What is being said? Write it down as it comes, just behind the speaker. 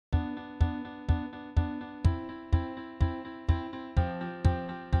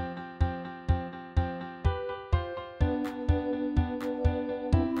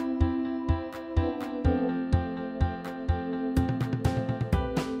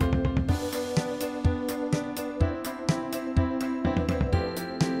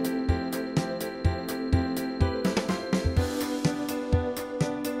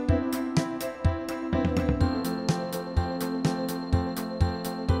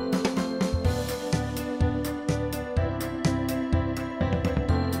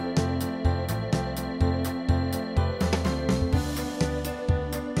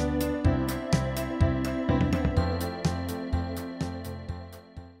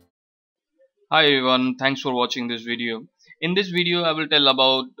Hi everyone, thanks for watching this video. In this video, I will tell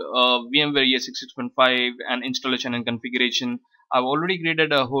about VMware ESXi and installation and configuration. I've already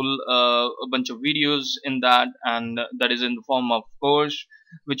created a bunch of videos in that, and that is in the form of course,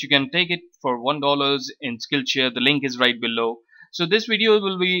 which you can take it for $1 in Skillshare. The link is right below. So this video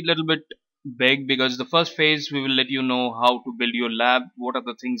will be a little bit big because the first phase we will let you know how to build your lab, what are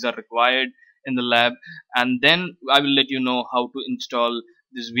the things are required in the lab, and then I will let you know how to install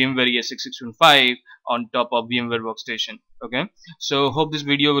this VMware ESXi on top of VMware Workstation. Okay, so hope this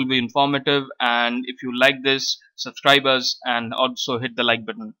video will be informative, and if you like this, subscribe us and also hit the like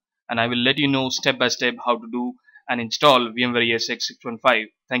button, and I will let you know step by step how to do and install VMware ESXi.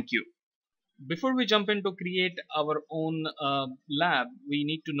 Thank you. Before we jump into create our own lab, we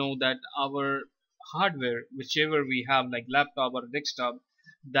need to know that our hardware, whichever we have, like laptop or desktop,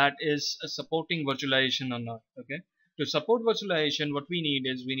 that is supporting virtualization or not. Okay, to support virtualization, what we need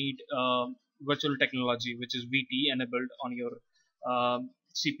is virtual technology, which is VT enabled on your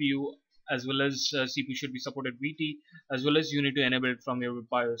CPU, as well as CPU should be supported VT, as well as you need to enable it from your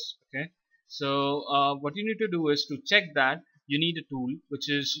BIOS. Okay, so what you need to do is to check that you need a tool, which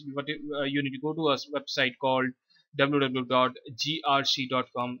is you need to go to a website called www.grc.com,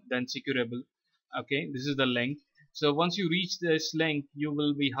 then securable. Okay, this is the link. So once you reach this link, you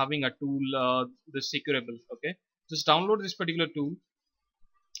will be having a tool, the securable. Okay, just download this particular tool.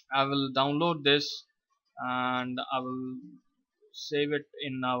 I will download this and I will save it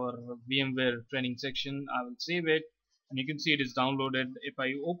in our VMware training section. I will save it, and you can see it is downloaded. If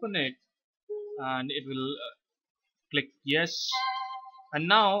I open it, and it will click yes, and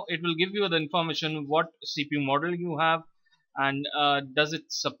now it will give you the information what CPU model you have, and does it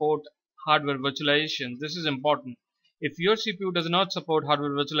support hardware virtualization. This is important. If your CPU does not support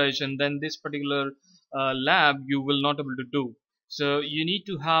hardware virtualization, then this particular lab you will not able to do. So you need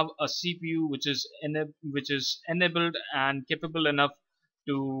to have a CPU which is enabled and capable enough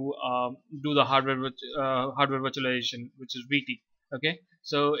to do the hardware virtualization, which is VT. Okay,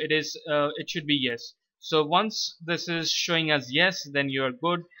 so it should be yes. So once this is showing as yes, then you are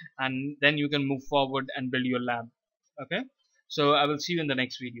good, and then you can move forward and build your lab. Okay, so I will see you in the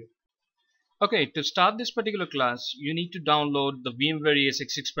next video. Okay, to start this particular class, you need to download the VMware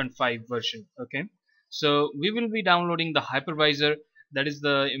ESX 6.5 version. Okay, so we will be downloading the hypervisor. That is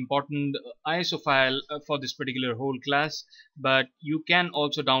the important ISO file for this particular whole class, but you can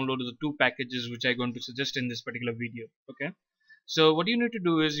also download the two packages which I'm going to suggest in this particular video. Okay, so what you need to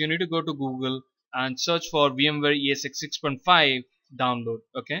do is you need to go to Google and search for VMware ESX 6.5 download.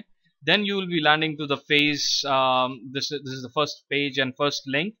 Okay, then you will be landing to the phase. This is the first page and first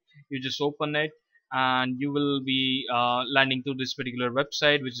link. You just open it, and you will be landing to this particular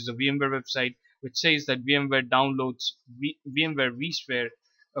website, which is a VMware website, which says that VMware downloads VMware vSphere.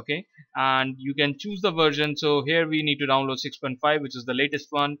 Okay, and you can choose the version. So here we need to download 6.5, which is the latest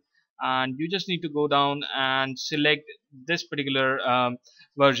one, and you just need to go down and select this particular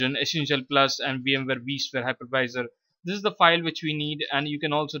version, Essential Plus and VMware vSphere Hypervisor. This is the file which we need, and you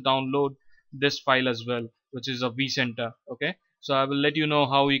can also download this file as well, which is a vCenter. Okay, so I will let you know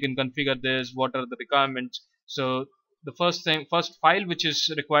how you can configure this, what are the requirements. So the first file which is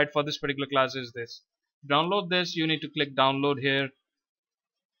required for this particular class is this. To download this, you need to click download here,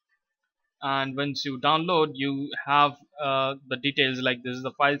 and once you download, you have the details like this is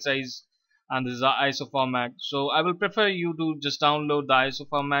the file size and this is the ISO format. So I will prefer you to just download the ISO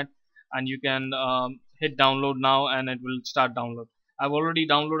format, and you can hit download now, and it will start download. I've already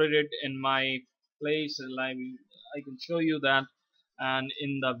downloaded it in my place, and I can show you that. And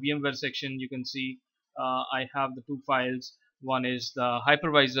in the VMware section, you can see I have the two files. One is the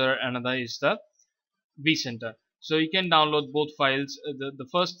hypervisor, another is the vCenter. So you can download both files. The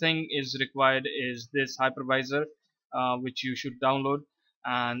first thing is required is this hypervisor, which you should download,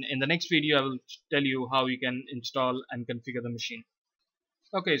 and in the next video I will tell you how you can install and configure the machine.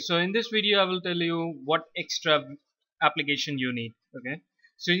 Okay, so in this video I will tell you what extra application you need. Okay,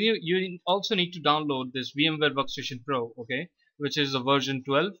 so you also need to download this VMware Workstation Pro, okay, which is a version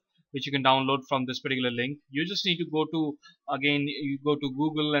 12, which you can download from this particular link. You just need to go to, again, you go to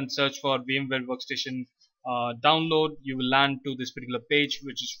Google and search for VMware Workstation download. You will land to this particular page,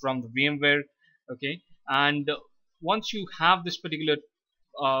 which is from the VMware. Okay, and once you have this particular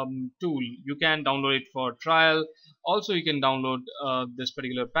tool, you can download it for trial. Also you can download this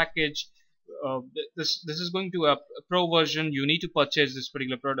particular package. This is going to a pro version. You need to purchase this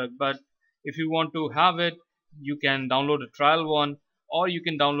particular product, but if you want to have it, you can download a trial one, or you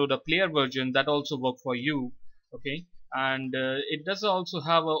can download a player version that also work for you. Okay, and it does also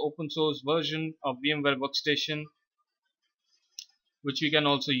have an open source version of VMware Workstation. which we can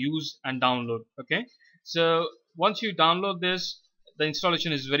also use and download. Okay, so once you download this, the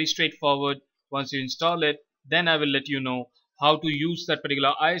installation is very straightforward. Once you install it, then I will let you know how to use that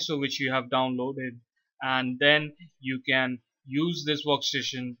particular ISO which you have downloaded, and then you can use this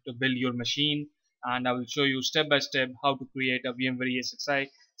workstation to build your machine, and I will show you step by step how to create a VMware ESXi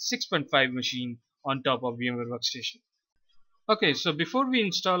 6.5 machine on top of VMware Workstation. Okay, so before we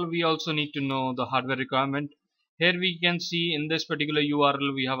install, we also need to know the hardware requirement. Here we can see in this particular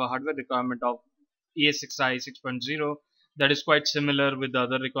URL we have a hardware requirement of ESXi 6.0 that is quite similar with the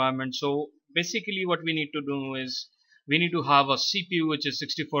other requirements. So basically what we need to do is we need to have a CPU which is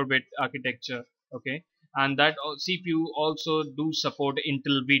 64-bit architecture, okay, and that CPU also do support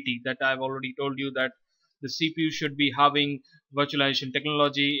Intel VT. That I've already told you that the CPU should be having virtualization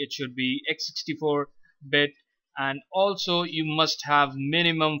technology, it should be x64-bit, and also you must have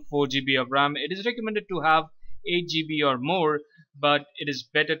minimum 4 GB of RAM. It is recommended to have 8 GB or more, but it is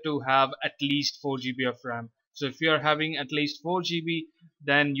better to have at least 4 GB of RAM. So if you are having at least 4 GB,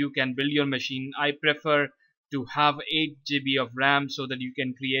 then you can build your machine. I prefer to have 8 GB of RAM so that you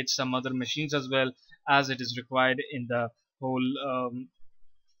can create some other machines as well, as it is required in the whole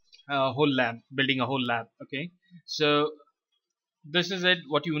lab, building a whole lab. Okay, so this is it,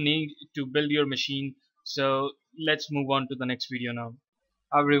 what you need to build your machine. So let's move on to the next video now.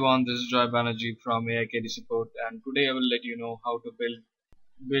 Hi everyone, this is Joy Banerjee from AIKD Support, and today I will let you know how to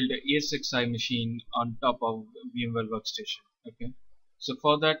build a ESXi machine on top of VMware Workstation. Okay, so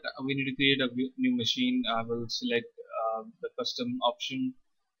for that we need to create a new machine. I will select the custom option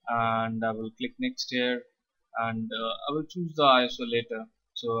and I will click next here, and I will choose the ISO later.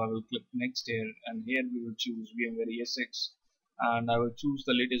 So I will click next here, and here we will choose VMware ESX, and I will choose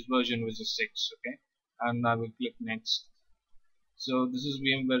the latest version, which is 6. Okay, and I will click next. So this is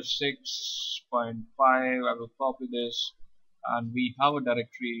VMware 6.5. I will copy this, and we have a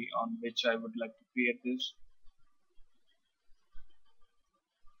directory on which I would like to create this.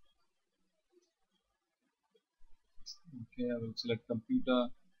 Okay, I will select computer,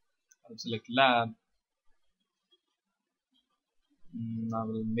 I will select lab. I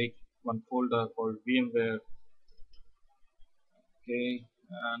will make one folder called VMware. Okay,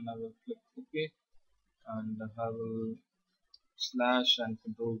 and I will click OK, and I will slash and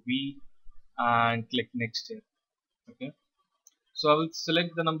control V and click next here. Okay, so I will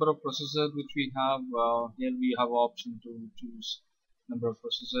select the number of processors which we have. Here we have option to choose number of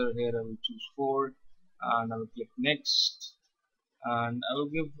processor. Here I will choose 4, and I will click next, and I will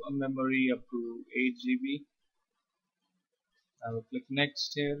give a memory up to 8 GB. I will click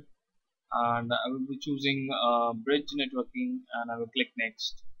next here, and I will be choosing bridge networking, and I will click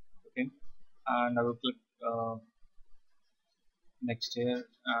next. Okay, and I will click next here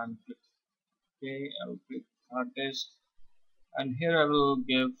and click OK. I will click hard disk, and here I will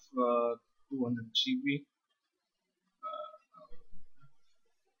give 200 GB.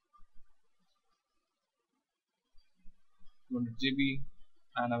 200 GB,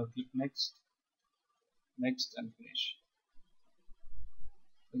 and I will click next, next, and finish.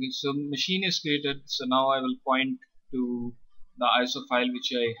 Okay, so machine is created. So now I will point to the ISO file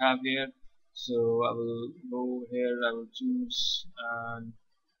which I have here. So I will go here, I will choose, and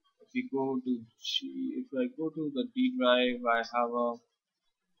if I go to the D drive, I have a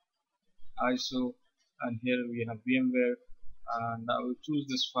ISO, and here we have VMware, and I will choose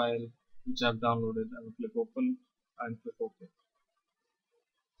this file which I have downloaded. I will click open and click OK.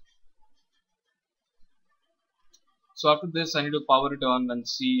 So after this I need to power it on and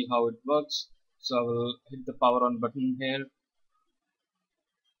see how it works. So I will hit the power on button here,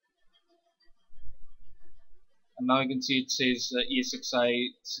 and now you can see it says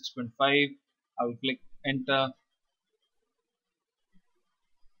ESXi 6.5. I will click enter.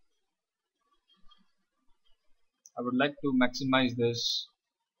 I would like to maximize this,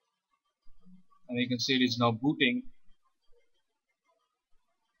 and you can see it is now booting.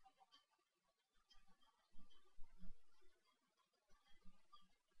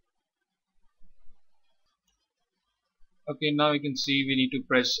 Okay, now you can see we need to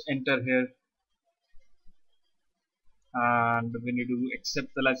press enter here, and we need to accept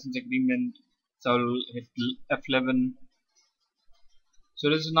the license agreement. So I will hit F11. So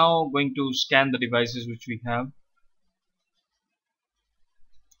this is now going to scan the devices which we have.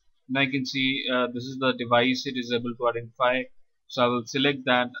 Now you can see this is the device it is able to identify. So I will select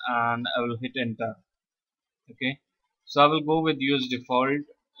that and I will hit enter. Okay, so I will go with use default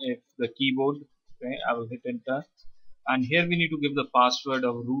if the keyboard. Okay, I will hit enter, and here we need to give the password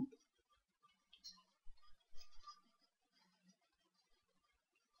of root.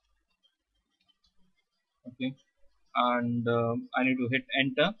 Okay, and I need to hit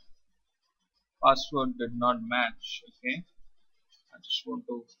enter. Password did not match. Okay, I just want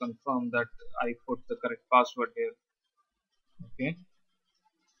to confirm that I put the correct password here. Okay,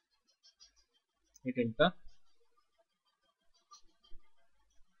 hit enter.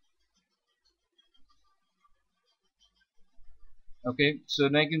 Okay, so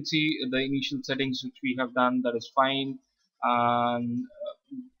now you can see the initial settings which we have done, that is fine, and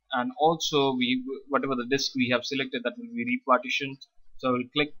also we, whatever the disk we have selected, that will be repartitioned. So I will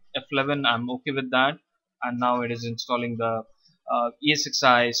click F11. I'm okay with that, and now it is installing the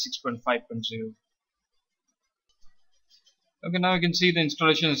ESXi 6.5.0. Okay, now you can see the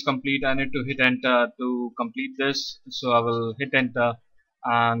installation is complete. I need to hit enter to complete this, so I will hit enter,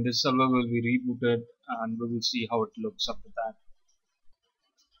 and this server will be rebooted, and we will see how it looks after that.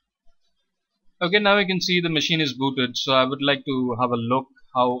 Okay, now you can see the machine is booted, so I would like to have a look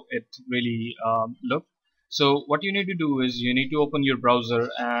how it really look. So what you need to do is you need to open your browser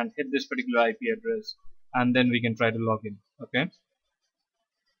and hit this particular IP address, and then we can try to log in. Okay.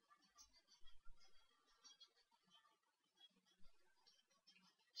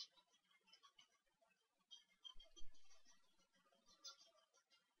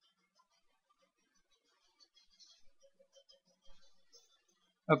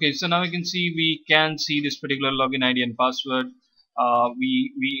 Okay, so now you can see we can see this particular login ID and password.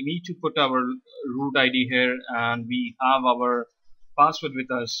 We need to put our root ID here, and we have our password with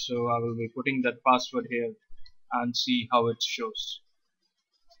us. So I will be putting that password here and see how it shows.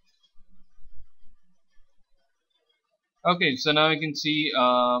 Okay, so now you can see.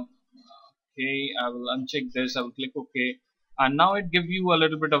 Okay, I will uncheck this. I will click OK, and now it gives you a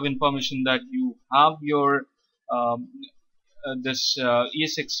little bit of information that you have your um, this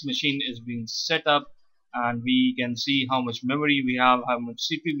ESX machine is being set up, and we can see how much memory we have, how much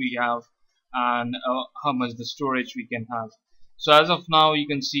CPU we have, and how much the storage we can have. So as of now, you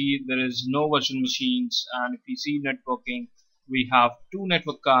can see there is no virtual machines, and if you see networking, we have two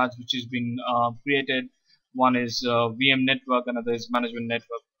network cards which has been created. One is VM network, another is management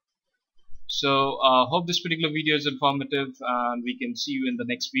network. So hope this particular video is informative, and we can see you in the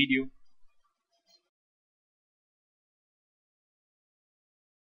next video.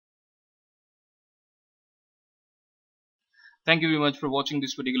 Thank you very much for watching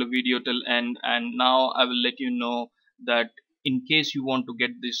this particular video till end, and now I will let you know that in case you want to get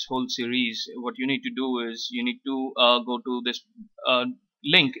this whole series, what you need to do is you need to go to this uh,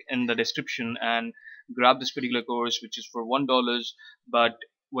 link in the description and grab this particular course, which is for $1. But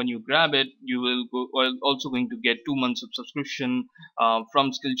when you grab it, you will also going to get 2 months of subscription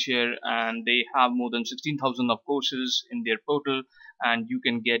from Skillshare, and they have more than 16,000 of courses in their portal, and you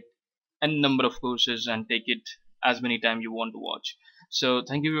can get n number of courses and take it as many time you want to watch. So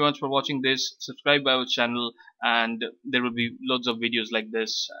thank you very much for watching this. Subscribe by our channel, and there will be loads of videos like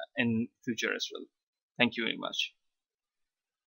this in future as well. Thank you very much.